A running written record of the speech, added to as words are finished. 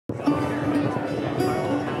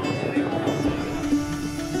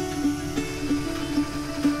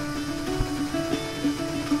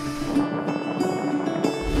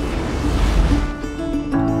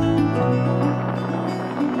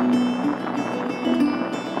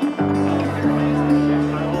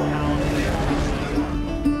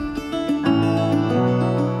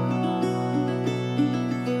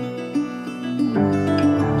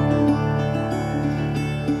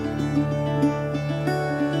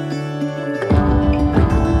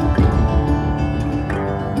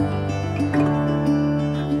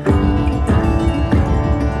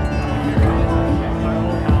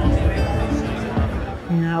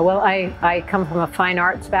I come from a fine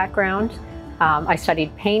arts background. I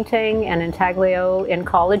studied painting and intaglio in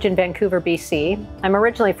college in Vancouver, BC. I'm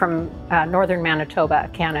originally from northern Manitoba,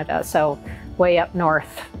 Canada, so way up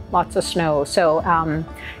north, lots of snow. So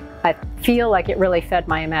I feel like it really fed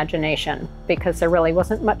my imagination because there really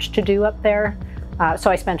wasn't much to do up there.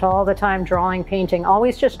 So I spent all the time drawing, painting,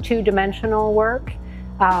 always just two-dimensional work.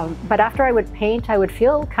 But after I would paint, I would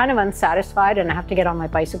feel kind of unsatisfied and I have to get on my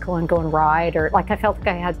bicycle and go and ride, or like I felt like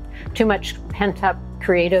I had too much pent-up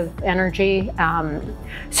creative energy.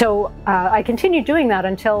 So I continued doing that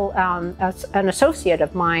until an associate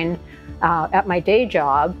of mine at my day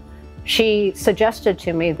job, she suggested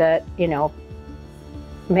to me that, you know,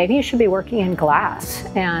 maybe you should be working in glass.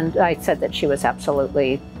 And I said that she was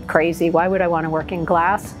absolutely crazy. Why would I want to work in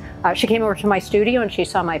glass? She came over to my studio and she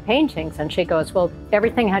saw my paintings and she goes, well,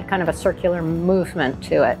 everything had kind of a circular movement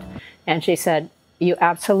to it. And she said, you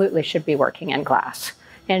absolutely should be working in glass.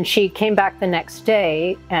 And she came back the next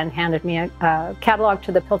day and handed me a catalog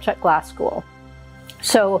to the Pilchuck Glass School.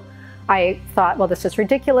 So I thought, well, this is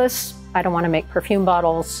ridiculous. I don't want to make perfume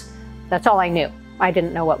bottles. That's all I knew. I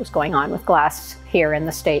didn't know what was going on with glass here in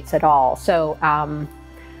the States at all. So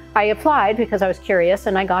I applied because I was curious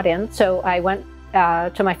and I got in. So I went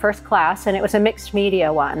to my first class and it was a mixed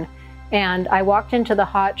media one. And I walked into the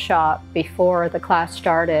hot shop before the class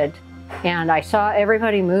started and I saw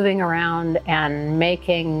everybody moving around and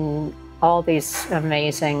making all these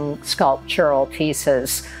amazing sculptural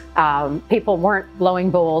pieces. People weren't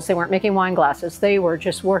blowing bowls, they weren't making wine glasses, they were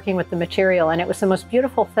just working with the material, and it was the most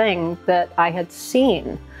beautiful thing that I had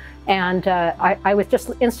seen. And I was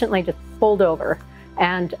just instantly just bowled over.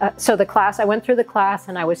 And so the class, I went through the class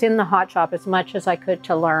and I was in the hot shop as much as I could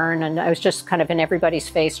to learn, and I was just kind of in everybody's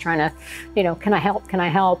face trying to, you know, can I help, can I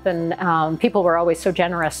help? And people were always so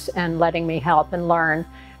generous and letting me help and learn.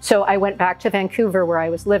 So I went back to Vancouver where I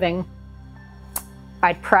was living.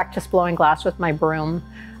 I'd practiced blowing glass with my broom.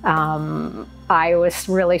 I was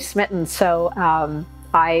really smitten, so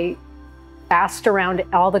I asked around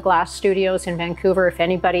all the glass studios in Vancouver if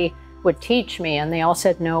anybody would teach me, and they all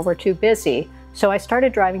said, no, we're too busy. So I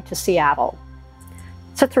started driving to Seattle.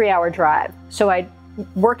 It's a 3-hour drive. So I'd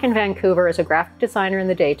work in Vancouver as a graphic designer in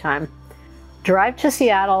the daytime, drive to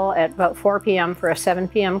Seattle at about 4 p.m. for a 7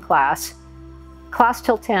 p.m. class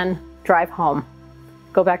till 10, drive home,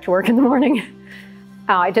 go back to work in the morning.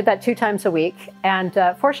 I did that 2 times a week. And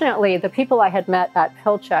fortunately, the people I had met at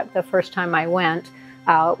Pilchuck the first time I went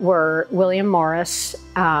were William Morris,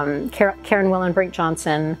 Karen Willenbrink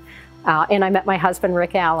Johnson, and I met my husband,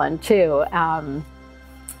 Rick Allen, too.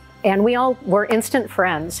 And we all were instant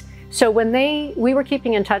friends. So when we were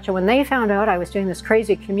keeping in touch, and when they found out I was doing this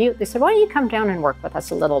crazy commute, they said, why don't you come down and work with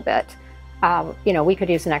us a little bit? You know, we could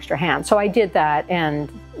use an extra hand. So I did that,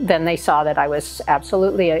 and then they saw that I was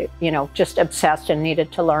absolutely, you know, just obsessed and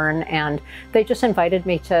needed to learn, and they just invited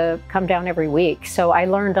me to come down every week. So I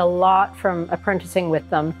learned a lot from apprenticing with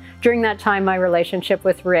them. During that time, my relationship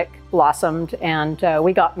with Rick blossomed, and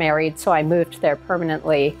we got married, so I moved there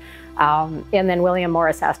permanently. And then William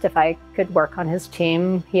Morris asked if I could work on his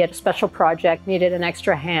team. He had a special project, needed an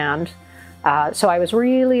extra hand. So I was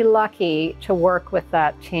really lucky to work with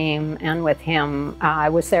that team and with him. I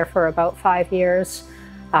was there for about 5 years.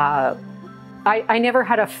 I never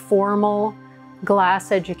had a formal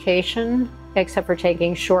glass education except for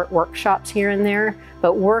taking short workshops here and there.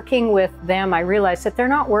 But working with them, I realized that they're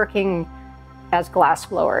not working as glass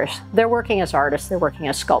blowers. They're working as artists. They're working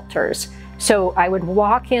as sculptors. So I would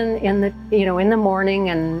walk in the morning,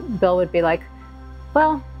 and Bill would be like,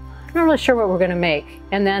 "Well, I'm not really sure what we're going to make,"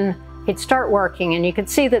 and then he'd start working, and you could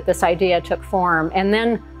see that this idea took form, and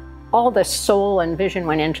then all the soul and vision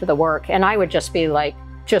went into the work, and I would just be like,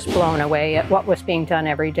 just blown away at what was being done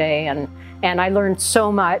every day, and I learned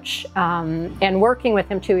so much, and working with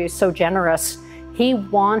him too, he was so generous. He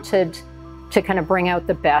wanted to kind of bring out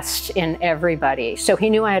the best in everybody, so he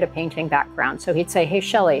knew I had a painting background, so he'd say, "Hey,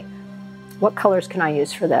 Shelley, what colors can I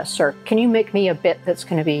use for this? Or can you make me a bit that's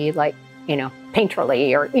going to be like, you know,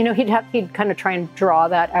 painterly?" Or, you know, he'd kind of try and draw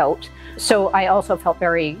that out. So I also felt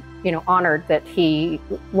very, you know, honored that he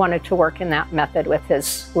wanted to work in that method with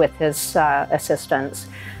his assistants.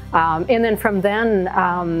 And then from then,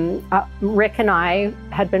 Rick and I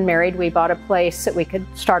had been married. We bought a place that we could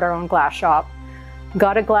start our own glass shop.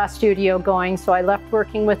 Got a glass studio going, so I left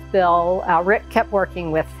working with Bill. Rick kept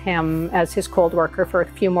working with him as his cold worker for a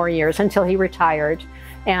few more years until he retired.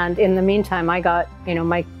 And in the meantime, I got, you know,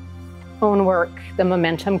 my own work, the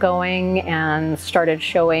momentum going, and started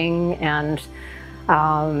showing, and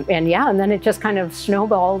yeah, and then it just kind of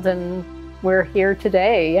snowballed, and we're here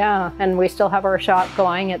today, yeah. And we still have our shop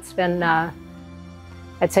going. It's been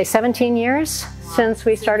I'd say 17 years since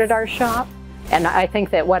we started our shop. And I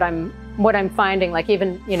think that what I'm finding, like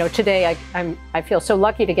even, you know, today I feel so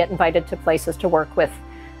lucky to get invited to places to work with,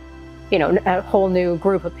 you know, a whole new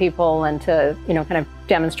group of people and to, you know, kind of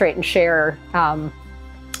demonstrate and share.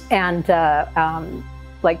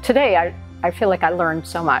 Like today, I feel like I learned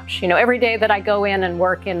so much. You know, every day that I go in and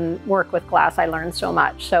work with glass, I learn so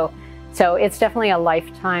much. So it's definitely a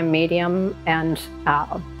lifetime medium, and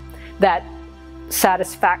that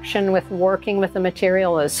satisfaction with working with the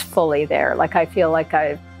material is fully there. Like I feel like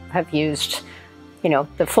I have used, you know,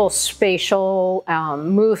 the full spatial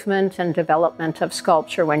movement and development of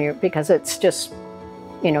sculpture because it's just,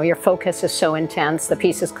 you know, your focus is so intense, the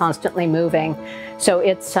piece is constantly moving. So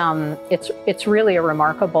it's really a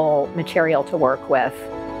remarkable material to work with.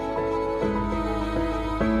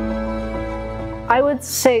 I would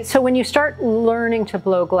say, so when you start learning to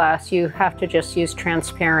blow glass, you have to just use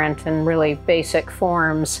transparent and really basic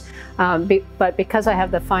forms. But because I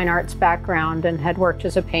have the fine arts background and had worked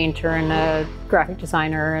as a painter and a graphic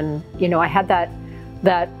designer, and, you know, I had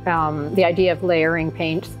the idea of layering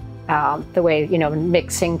paint, the way, you know,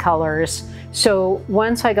 mixing colors. So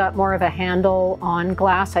once I got more of a handle on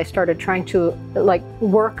glass, I started trying to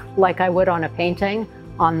work like I would on a painting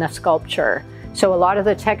on the sculpture. So a lot of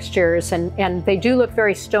the textures, and they do look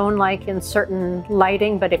very stone-like in certain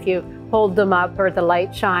lighting, but if you hold them up or the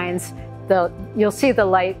light shines, you'll see the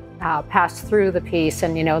light pass through the piece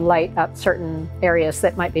and, you know, light up certain areas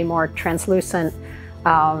that might be more translucent.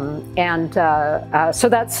 So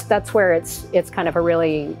that's where it's kind of a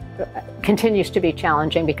really continues to be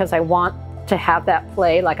challenging, because I want to have that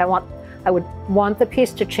play. Like I would want the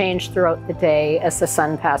piece to change throughout the day as the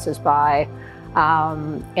sun passes by.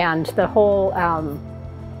 And the whole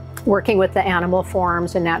working with the animal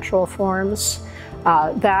forms and natural forms,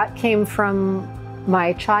 that came from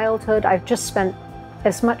my childhood. I've just spent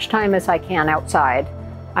as much time as I can outside.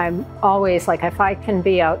 I'm always like, if I can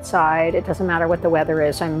be outside, it doesn't matter what the weather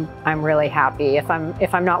is, I'm really happy. If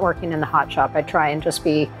I'm not working in the hot shop, I try and just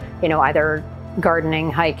be, you know, either gardening,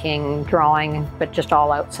 hiking, drawing, but just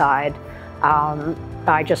all outside.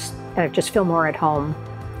 I just feel more at home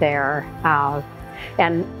there.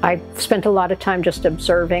 And I spent a lot of time just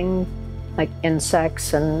observing like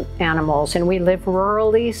insects and animals, and we live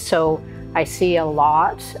rurally, so I see a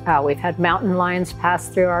lot. We've had mountain lions pass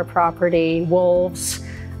through our property, wolves,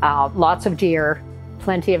 lots of deer,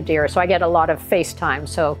 plenty of deer. So I get a lot of face time.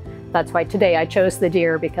 So that's why today I chose the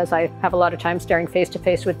deer, because I have a lot of time staring face to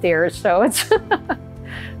face with deer. So it's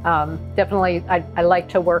definitely, I like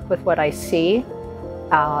to work with what I see.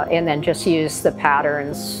 And then just use the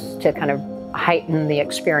patterns to kind of heighten the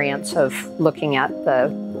experience of looking at the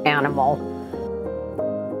animal.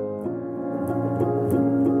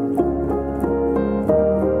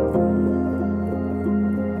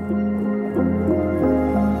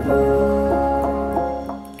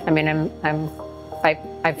 I mean,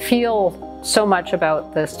 I feel so much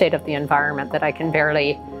about the state of the environment that I can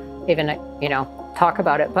barely even, you know, talk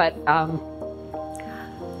about it. But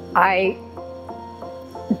I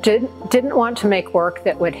didn't want to make work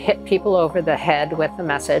that would hit people over the head with a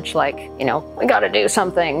message like, you know, we got to do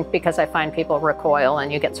something, because I find people recoil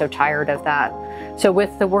and you get so tired of that. So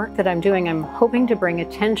with the work that I'm doing, I'm hoping to bring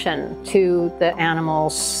attention to the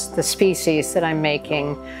animals, the species that I'm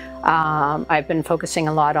making. I've been focusing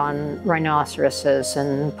a lot on rhinoceroses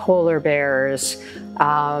and polar bears,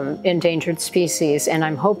 endangered species, and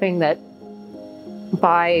I'm hoping that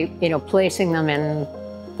by, you know, placing them in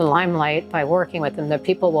the limelight, by working with them, that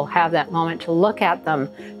people will have that moment to look at them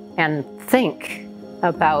and think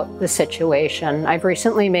about the situation. I've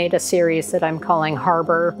recently made a series that I'm calling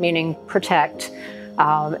Harbor, meaning protect,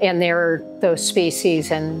 and they're those species,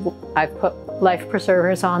 and I've put life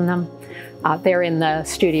preservers on them. They're in the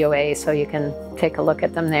Studio A, so you can take a look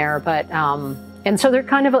at them there. But and so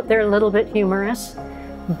they're a little bit humorous,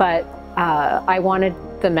 but I wanted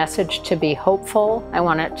the message to be hopeful. I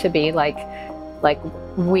want it to be like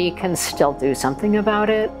we can still do something about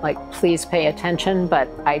it. Like, please pay attention. But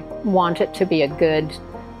I want it to be a good,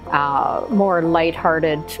 more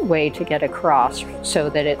lighthearted way to get across, so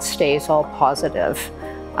that it stays all positive.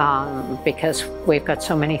 Because we've got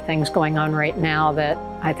so many things going on right now that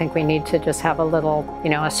I think we need to just have a little, you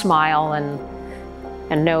know, a smile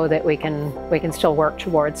and know that we can still work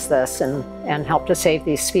towards this and help to save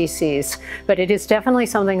these species. But it is definitely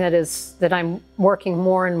something that I'm working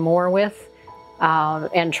more and more with,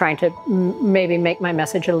 and trying to maybe make my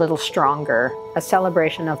message a little stronger, a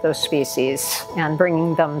celebration of those species, and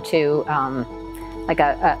bringing them to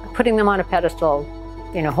putting them on a pedestal,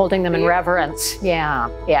 you know, holding them in reverence.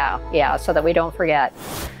 Yeah, so that we don't forget.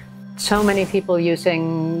 so many people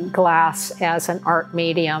using glass as an art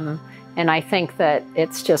medium, and I think that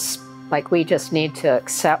it's just like we just need to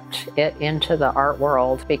accept it into the art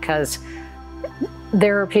world, because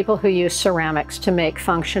there are people who use ceramics to make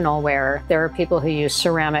functional ware. There are people who use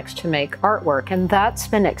ceramics to make artwork, and that's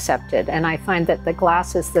been accepted. And I find that the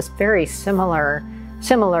glass is this very similar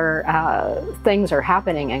things are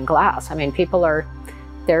happening in glass. I mean, people are,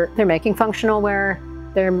 they're making functional ware,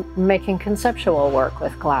 they're making conceptual work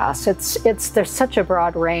with glass. There's such a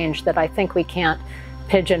broad range that I think we can't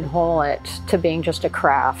pigeonhole it to being just a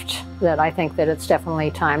craft, that I think that it's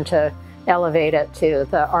definitely time to elevate it to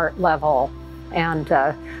the art level. And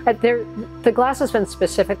the glass has been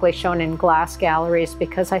specifically shown in glass galleries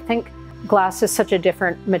because I think glass is such a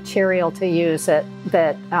different material to use that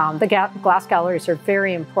the glass galleries are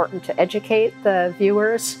very important to educate the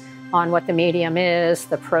viewers on what the medium is,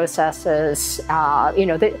 the processes. You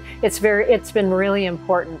know, it's been really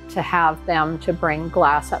important to have them to bring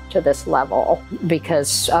glass up to this level,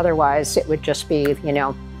 because otherwise it would just be, you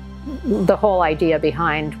know, the whole idea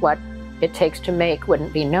behind what it takes to make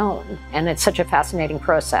wouldn't be known, and it's such a fascinating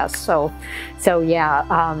process. So yeah,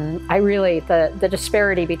 I really, the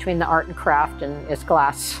disparity between the art and craft and is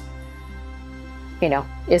glass, you know,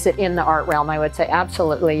 is it in the art realm? I would say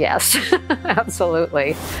absolutely yes,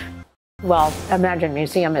 absolutely. Well, Imagine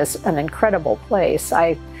Museum is an incredible place.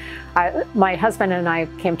 My husband and I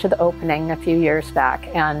came to the opening a few years back,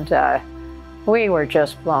 and we were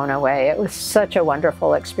just blown away. It was such a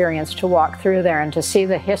wonderful experience to walk through there and to see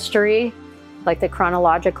the history, like the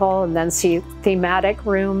chronological, and then see thematic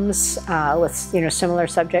rooms with, you know, similar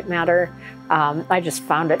subject matter. I just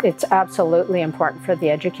found it's absolutely important for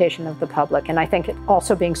the education of the public, and I think it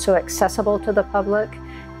also being so accessible to the public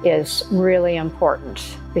is really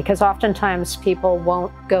important, because oftentimes people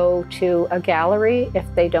won't go to a gallery if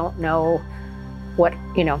they don't know what,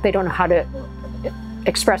 you know, they don't know how to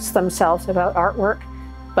express themselves about artwork,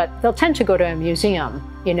 but they'll tend to go to a museum,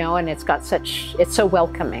 you know, and it's so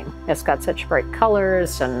welcoming. It's got such bright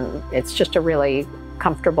colors, and it's just a really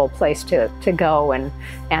comfortable place to go and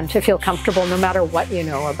to feel comfortable no matter what you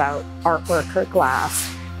know about artwork or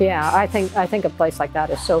glass. Yeah, I think a place like that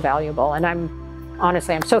is so valuable, and I'm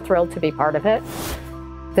so thrilled to be part of it.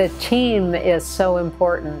 The team is so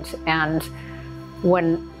important, and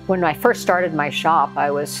when I first started my shop,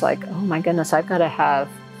 I was like, oh my goodness, I've got to have,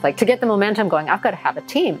 like, to get the momentum going, I've got to have a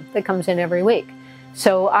team that comes in every week.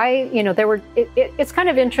 So you know, it's kind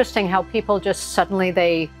of interesting how people just suddenly,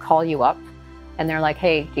 they call you up and they're like,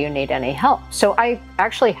 hey, do you need any help? So I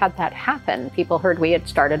actually had that happen. People heard we had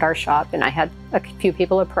started our shop, and I had a few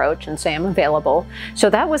people approach and say I'm available. So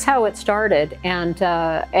that was how it started. And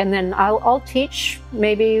then I'll teach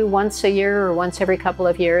maybe once a year or once every couple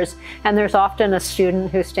of years. And there's often a student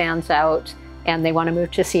who stands out and they want to move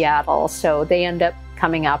to Seattle. So they end up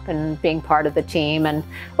coming up and being part of the team. And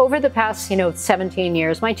over the past, you know, 17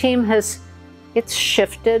 years, my team it's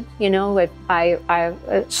shifted, you know. I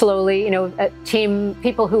slowly, you know,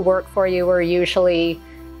 people who work for you are usually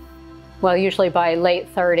by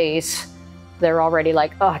late 30s, they're already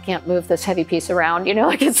like, oh, I can't move this heavy piece around, you know,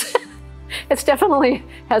 like it's definitely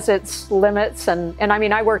has its limits. And I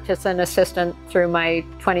mean, I worked as an assistant through my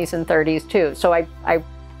 20s and 30s too. So I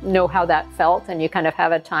know how that felt, and you kind of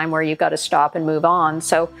have a time where you've got to stop and move on.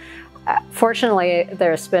 So fortunately,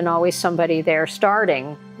 there's been always somebody there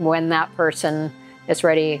starting when that person is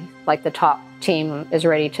ready, like the top team is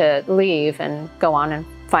ready to leave and go on and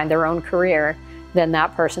find their own career. Then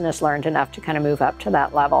that person has learned enough to kind of move up to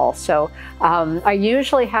that level. So I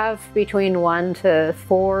usually have between 1 to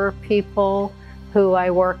 4 people who I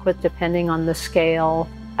work with, depending on the scale.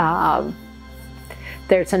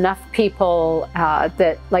 There's enough people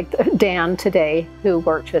that, like Dan today, who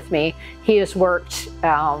worked with me, he has worked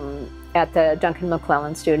at the Duncan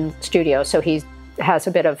McClellan studio, so he has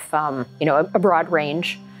a bit of, you know, a broad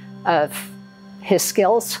range of his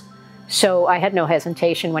skills. So I had no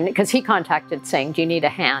hesitation because he contacted saying, do you need a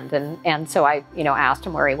hand? And so I, you know, asked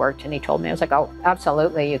him where he worked, and he told me. I was like, oh,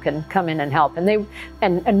 absolutely, you can come in and help.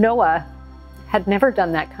 And Noah had never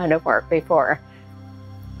done that kind of work before.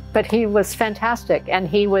 But he was fantastic, and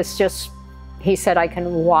he said, I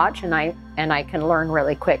can watch and I can learn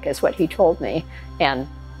really quick, is what he told me. And,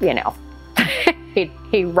 you know,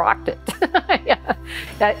 he rocked it.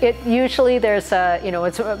 Yeah. Usually there's you know,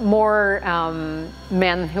 it's more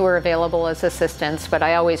men who are available as assistants, but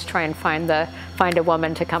I always try and find a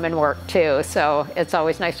woman to come and work too. So it's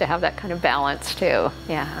always nice to have that kind of balance too.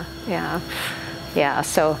 Yeah, yeah, yeah.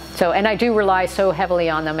 So and I do rely so heavily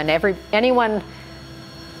on them, and anyone.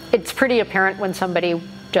 It's pretty apparent when somebody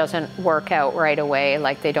doesn't work out right away.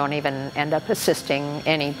 Like they don't even end up assisting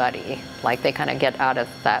anybody. Like they kind of get out of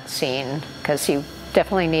that scene, because you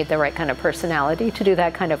definitely need the right kind of personality to do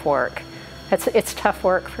that kind of work. It's tough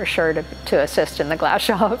work for sure to assist in the glass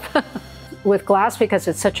shop. With glass, because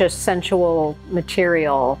it's such a sensual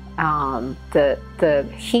material, the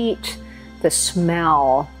heat, the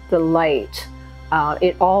smell, the light,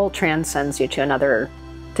 it all transcends you to another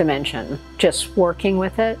dimension, just working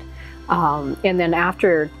with it. And then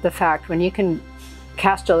after the fact, when you can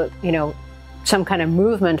cast some kind of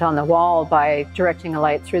movement on the wall by directing a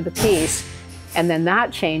light through the piece, and then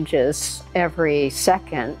that changes every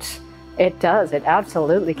second, it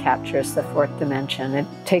absolutely captures the fourth dimension. It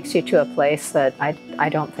takes you to a place that I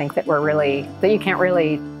don't think that you can't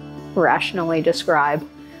really rationally describe.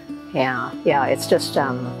 Yeah, it's just,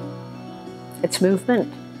 it's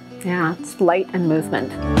movement. Yeah, it's light and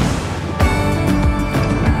movement.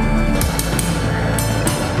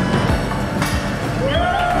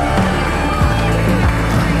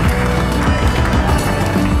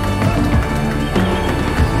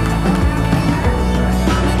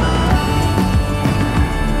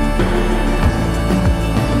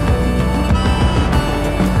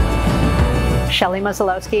 Shelley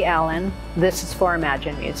Muzylowski-Allen. This is for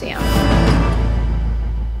Imagine Museum.